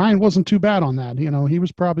Ryan wasn't too bad on that. He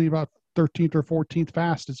was probably about 13th or 14th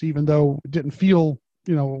fastest, even though it didn't feel,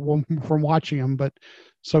 from watching him. But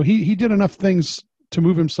so he did enough things to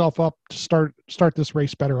move himself up to start this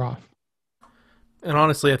race better off. And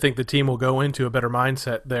honestly, I think the team will go into a better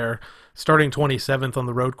mindset there. Starting 27th on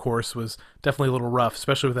the road course was definitely a little rough,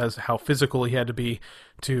 especially with how physical he had to be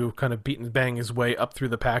to kind of beat and bang his way up through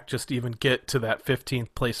the pack just to even get to that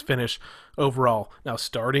 15th place finish overall. Now,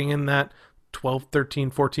 starting in that 12th,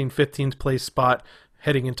 13th, 14th, 15th place spot,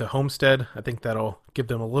 heading into Homestead, I think that'll give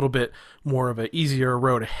them a little bit more of an easier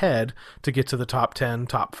road ahead to get to the top 10,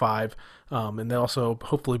 top 5, and they'll also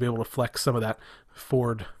hopefully be able to flex some of that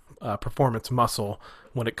Ford performance muscle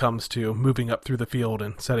when it comes to moving up through the field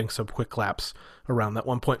and setting some quick laps around that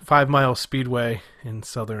 1.5 mile speedway in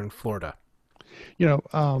southern Florida.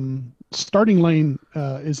 Starting lane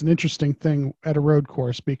is an interesting thing at a road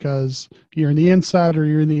course because you're in the inside or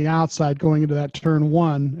you're in the outside going into that turn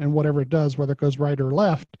one, and whatever it does, whether it goes right or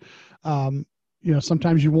left,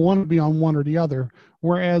 sometimes you want to be on one or the other.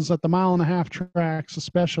 Whereas at the 1.5 mile tracks,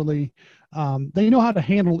 especially, they know how to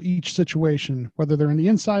handle each situation, whether they're in the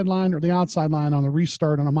inside line or the outside line on the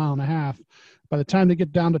restart on a 1.5 mile. By the time they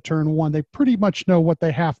get down to turn one, they pretty much know what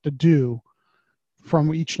they have to do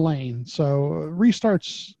from each lane. So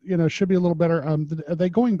restarts, should be a little better. Are they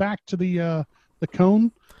going back to the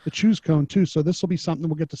cone, the choose cone too? So this will be something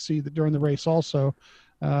we'll get to see during the race also.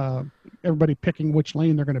 Everybody picking which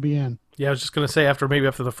lane they're going to be in. Yeah, I was just going to say after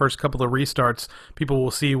the first couple of restarts, people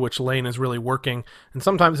will see which lane is really working. And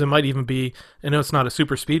sometimes it might even be, I know it's not a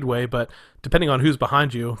super speedway, but depending on who's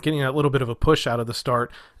behind you, getting that little bit of a push out of the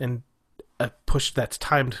start and a push that's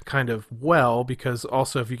timed kind of well, because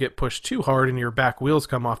also if you get pushed too hard and your back wheels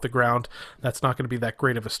come off the ground, that's not going to be that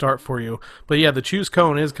great of a start for you. But yeah, the choose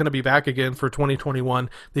cone is going to be back again for 2021.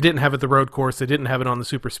 They didn't have it at the road course. They didn't have it on the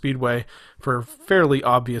super speedway for fairly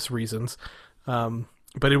obvious reasons.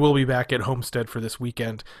 But it will be back at Homestead for this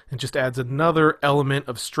weekend, and just adds another element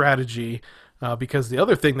of strategy. Because the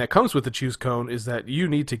other thing that comes with the choose cone is that you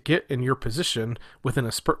need to get in your position within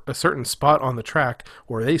a certain spot on the track,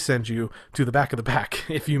 or they send you to the back of the pack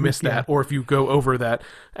if you miss that, or if you go over that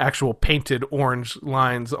actual painted orange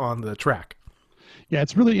lines on the track. Yeah,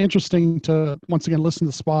 it's really interesting to, once again, listen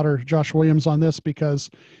to spotter Josh Williams on this,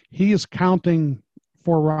 because he is counting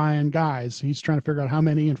for Ryan guys. He's trying to figure out how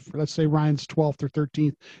many, and let's say Ryan's 12th or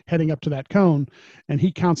 13th heading up to that cone, and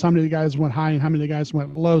he counts how many of the guys went high and how many of the guys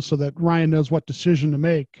went low, so that Ryan knows what decision to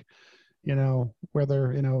make,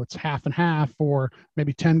 whether, it's half and half, or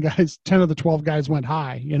maybe 10 of the 12 guys went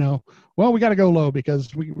high, well, we got to go low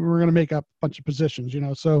because we're going to make up a bunch of positions,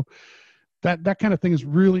 so that kind of thing is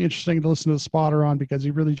really interesting to listen to the spotter on, because he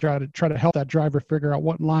really try to help that driver figure out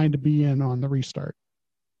what line to be in on the restart.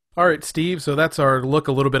 All right, Steve, so that's our look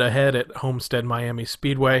a little bit ahead at Homestead Miami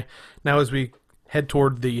Speedway. Now, as we head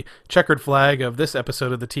toward the checkered flag of this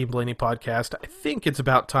episode of the Team Blaney podcast, I think it's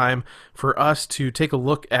about time for us to take a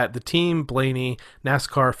look at the Team Blaney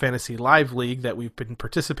NASCAR Fantasy Live League that we've been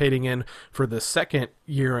participating in for the second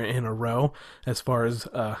year in a row, as far as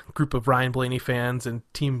a group of Ryan Blaney fans and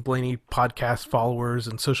Team Blaney podcast followers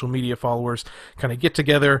and social media followers kind of get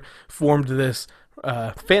together, formed this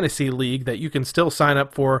fantasy league that you can still sign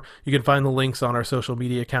up for. You can find the links on our social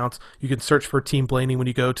media accounts. You can search for Team Blaney when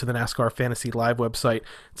you go to the NASCAR Fantasy Live website.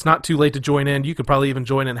 It's not too late to join in. You could probably even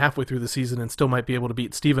join in halfway through the season and still might be able to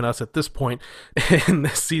beat Steve and us at this point in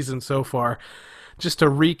this season so far. Just to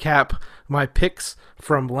recap my picks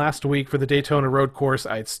from last week for the Daytona Road Course,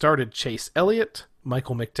 I had started Chase Elliott,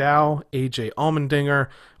 Michael McDowell, AJ Allmendinger,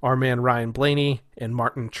 our man Ryan Blaney, and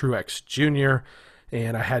Martin Truex Jr.,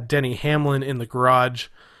 and I had Denny Hamlin in the garage.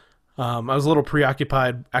 I was a little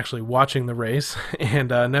preoccupied actually watching the race, and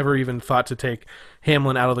never even thought to take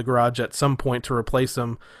Hamlin out of the garage at some point to replace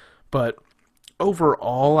him. But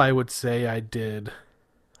overall, I would say I did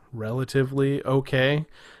relatively okay.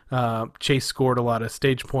 Chase scored a lot of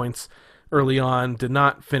stage points early on, did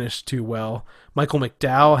not finish too well. Michael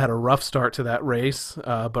McDowell had a rough start to that race,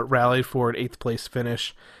 but rallied for an 8th place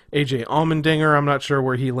finish. AJ Allmendinger, I'm not sure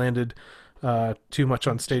where he landed too much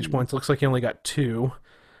on stage points. Looks like he only got 2.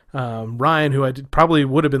 Ryan, who probably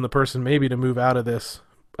would have been the person maybe to move out of this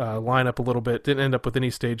lineup a little bit, didn't end up with any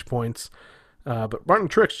stage points. But Martin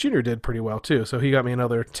Truex Jr. did pretty well too, so he got me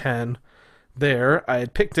another 10 there. I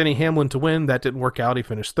had picked Denny Hamlin to win. That didn't work out. He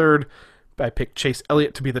finished 3rd. I picked Chase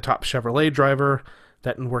Elliott to be the top Chevrolet driver.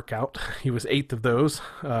 That didn't work out. He was 8th of those.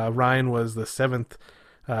 Ryan was the 7th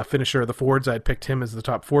finisher of the Fords. I had picked him as the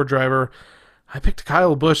top Ford driver. I picked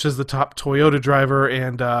Kyle Busch as the top Toyota driver,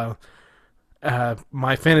 and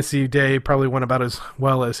my fantasy day probably went about as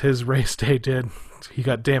well as his race day did. He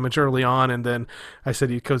got damaged early on, and then I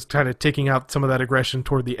said he was kind of taking out some of that aggression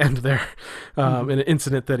toward the end there in an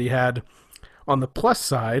incident that he had. On the plus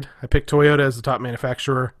side, I picked Toyota as the top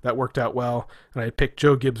manufacturer. That worked out well. And I picked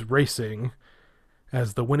Joe Gibbs Racing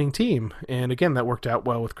as the winning team. And again, that worked out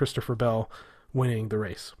well with Christopher Bell winning the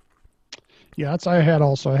race. Yeah, that's I had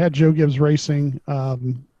also. I had Joe Gibbs Racing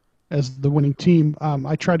as the winning team.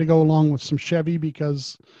 I tried to go along with some Chevy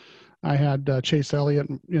because I had Chase Elliott,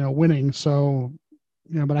 winning. So,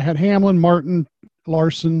 but I had Hamlin, Martin,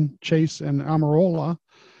 Larson, Chase, and Amarola.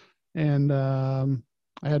 And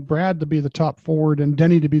I had Brad to be the top Ford and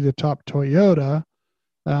Denny to be the top Toyota.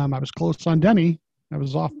 I was close on Denny. I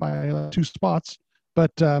was off by 2 spots.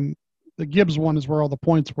 But the Gibbs one is where all the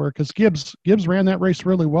points were, because Gibbs ran that race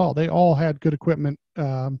really well. They all had good equipment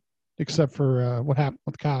except for what happened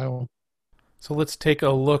with Kyle. So let's take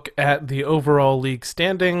a look at the overall league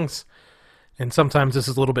standings. And sometimes this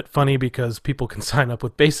is a little bit funny because people can sign up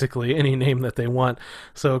with basically any name that they want.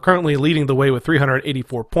 So currently leading the way with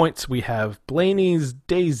 384 points, we have Blaney's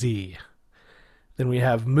Daisy. Then we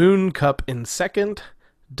have Moon Cup in second,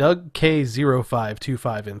 Doug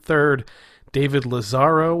K0525 in third, David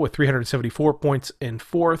Lazaro with 374 points in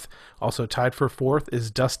fourth. Also tied for fourth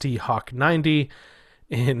is Dusty Hawk 90.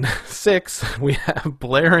 In sixth, we have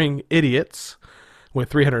Blaring Idiots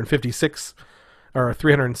with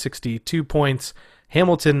 362 points.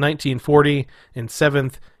 Hamilton 1940 in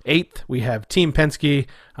seventh. Eighth, we have Team Penske.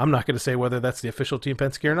 I'm not going to say whether that's the official Team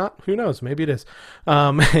Penske or not. Who knows? Maybe it is.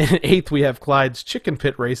 Eighth, we have Clyde's Chicken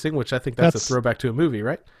Pit Racing, which I think that's a throwback to a movie,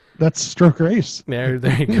 right? That's Stroke Race. There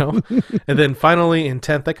you go. And then finally in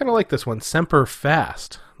 10th, I kind of like this one, Semper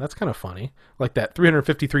Fast. That's kind of funny. Like that,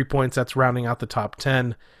 353 points. That's rounding out the top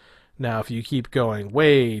 10. Now, if you keep going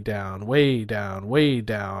way down,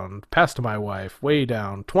 past my wife, way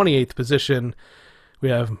down, 28th position, we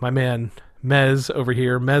have my man Mez over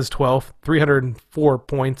here. Mez 12th, 304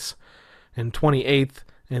 points, and 28th,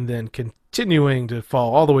 and then continuing to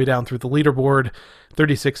fall all the way down through the leaderboard,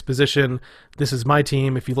 36th position. This is my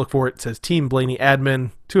team. If you look for it, it says Team Blaney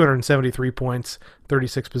Admin, 273 points,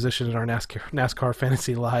 36th position in our NASCAR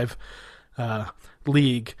Fantasy Live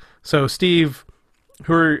league. So, Steve,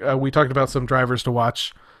 we talked about some drivers to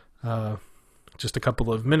watch just a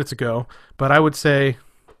couple of minutes ago, but I would say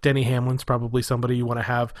Denny Hamlin's probably somebody you want to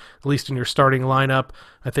have at least in your starting lineup.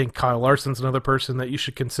 I think Kyle Larson's another person that you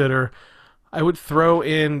should consider. I would throw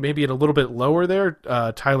in maybe at a little bit lower there,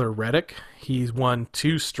 Tyler Reddick. He's won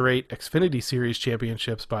 2 straight Xfinity Series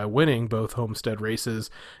championships by winning both Homestead races,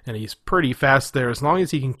 and he's pretty fast there as long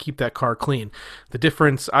as he can keep that car clean. The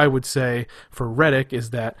difference, I would say, for Reddick is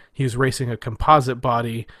that he's racing a composite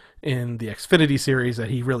body in the Xfinity Series that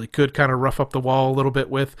he really could kind of rough up the wall a little bit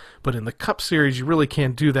with, but in the Cup Series, you really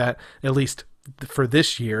can't do that, at least for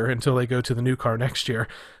this year until they go to the new car next year,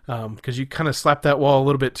 because you kind of slap that wall a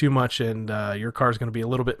little bit too much and your car is going to be a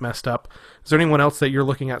little bit messed up. Is there anyone else that you're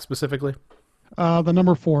looking at specifically? The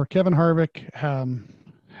number 4, Kevin Harvick,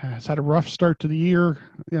 has had a rough start to the year,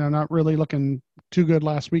 not really looking too good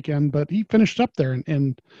last weekend, but he finished up there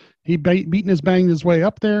and he banged his way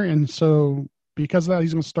up there. And so because of that,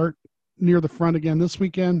 he's going to start near the front again this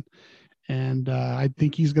weekend. And I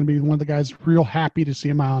think he's going to be one of the guys real happy to see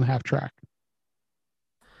a mile and a half track.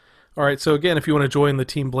 All right, so again, if you want to join the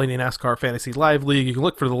Team Blaney NASCAR Fantasy Live League, you can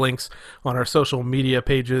look for the links on our social media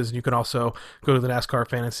pages, and you can also go to the NASCAR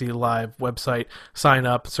Fantasy Live website, sign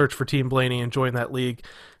up, search for Team Blaney, and join that league.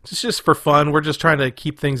 It's just for fun. We're just trying to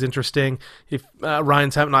keep things interesting. If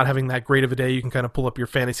Ryan's not having that great of a day, you can kind of pull up your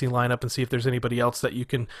fantasy lineup and see if there's anybody else that you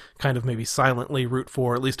can kind of maybe silently root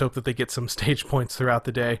for, at least hope that they get some stage points throughout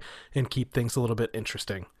the day and keep things a little bit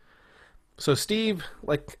interesting. So, Steve,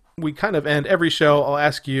 like we kind of end every show, I'll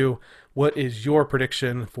ask you, what is your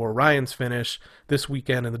prediction for Ryan's finish this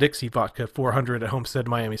weekend in the Dixie Vodka 400 at Homestead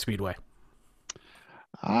Miami Speedway?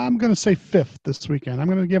 I'm going to say 5th this weekend. I'm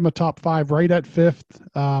going to give him a top 5 right at 5th.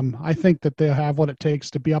 I think that they'll have what it takes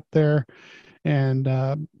to be up there and,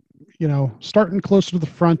 starting closer to the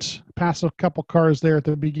front, pass a couple cars there at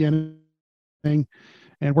the beginning and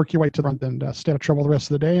work your way to the front and stay out of trouble the rest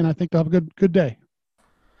of the day. And I think they'll have a good day.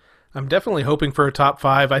 I'm definitely hoping for a top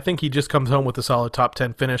 5. I think he just comes home with a solid top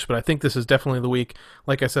 10 finish, but I think this is definitely the week,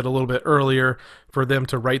 like I said a little bit earlier, for them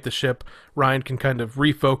to right the ship. Ryan can kind of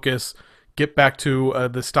refocus, get back to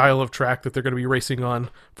the style of track that they're going to be racing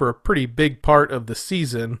on for a pretty big part of the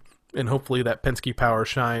season, and hopefully that Penske power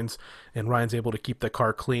shines, and Ryan's able to keep the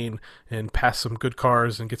car clean and pass some good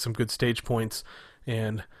cars and get some good stage points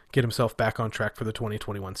and get himself back on track for the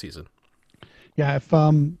 2021 season. Yeah,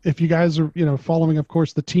 if you guys are following, of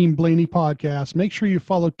course, the Team Blaney podcast, make sure you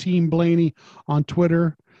follow Team Blaney on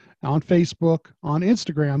Twitter, on Facebook, on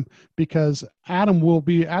Instagram, because Adam will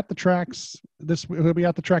be at the tracks he'll be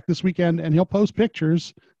at the track this weekend, and he'll post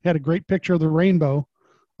pictures. He had a great picture of the rainbow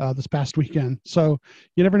this past weekend. So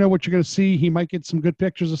you never know what you're going to see. He might get some good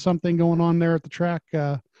pictures of something going on there at the track.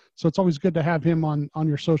 So it's always good to have him on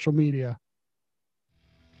your social media.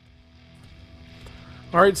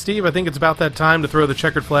 All right, Steve, I think it's about that time to throw the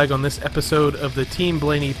checkered flag on this episode of the Team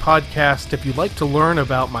Blaney podcast. If you'd like to learn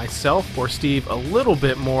about myself or Steve a little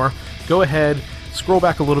bit more, go ahead, scroll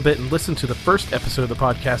back a little bit, and listen to the first episode of the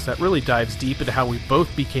podcast that really dives deep into how we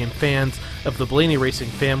both became fans of the Blaney Racing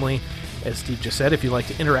family. As Steve just said, if you'd like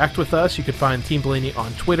to interact with us, you can find Team Blaney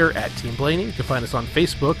on Twitter at Team Blaney. You can find us on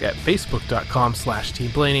Facebook at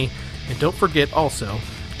facebook.com/Team Blaney. And don't forget also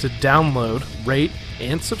to download, rate,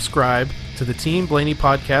 and subscribe to the Team Blaney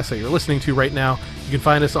podcast that you're listening to right now. You can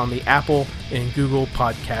find us on the Apple and Google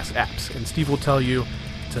podcast apps. And Steve will tell you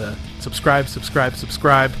to subscribe.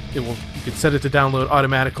 You can set it to download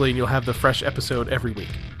automatically, and you'll have the fresh episode every week.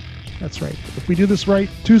 That's right. If we do this right,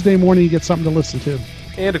 Tuesday morning you get something to listen to.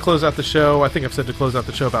 And to close out the show, I think I've said to close out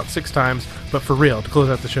the show about 6 times, but for real, to close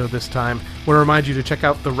out the show this time, I want to remind you to check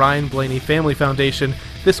out the Ryan Blaney Family Foundation.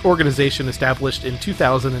 This organization, established in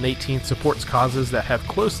 2018, supports causes that have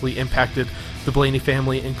closely impacted the Blaney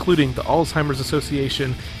family, including the Alzheimer's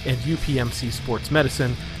Association and UPMC Sports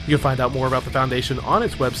Medicine. You can find out more about the foundation on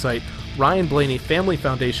its website,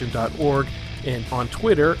 ryanblaneyfamilyfoundation.org, and on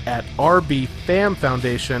Twitter at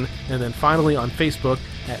RBFamFoundation, and then finally on Facebook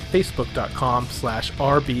at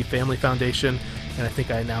facebook.com/RBFamilyFoundation. And I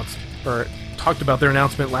think I talked about their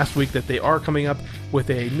announcement last week that they are coming up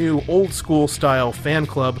with a new old school style fan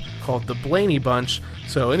club called the Blaney Bunch.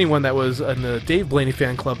 So anyone that was in the Dave Blaney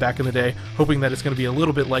fan club back in the day, hoping that it's going to be a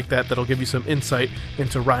little bit like that, that'll give you some insight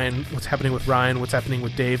into Ryan, what's happening with Ryan, what's happening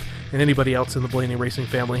with Dave, and anybody else in the Blaney Racing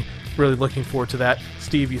family. Really looking forward to that.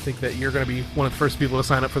 Steve, you think that you're going to be one of the first people to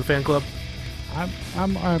sign up for the fan club?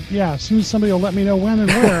 Yeah, as soon as somebody will let me know when and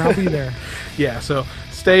where, I'll be there. Yeah, so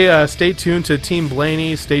stay tuned to Team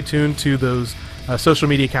Blaney. Stay tuned to those social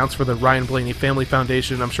media accounts for the Ryan Blaney Family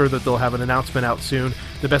Foundation. I'm sure that they'll have an announcement out soon.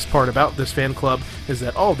 The best part about this fan club is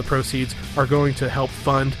that all of the proceeds are going to help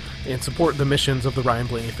fund and support the missions of the Ryan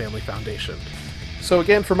Blaney Family Foundation. So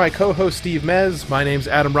again, for my co-host Steve Mez, my name's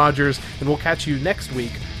Adam Rogers, and we'll catch you next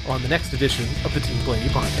week on the next edition of the Team Blaney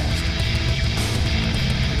podcast.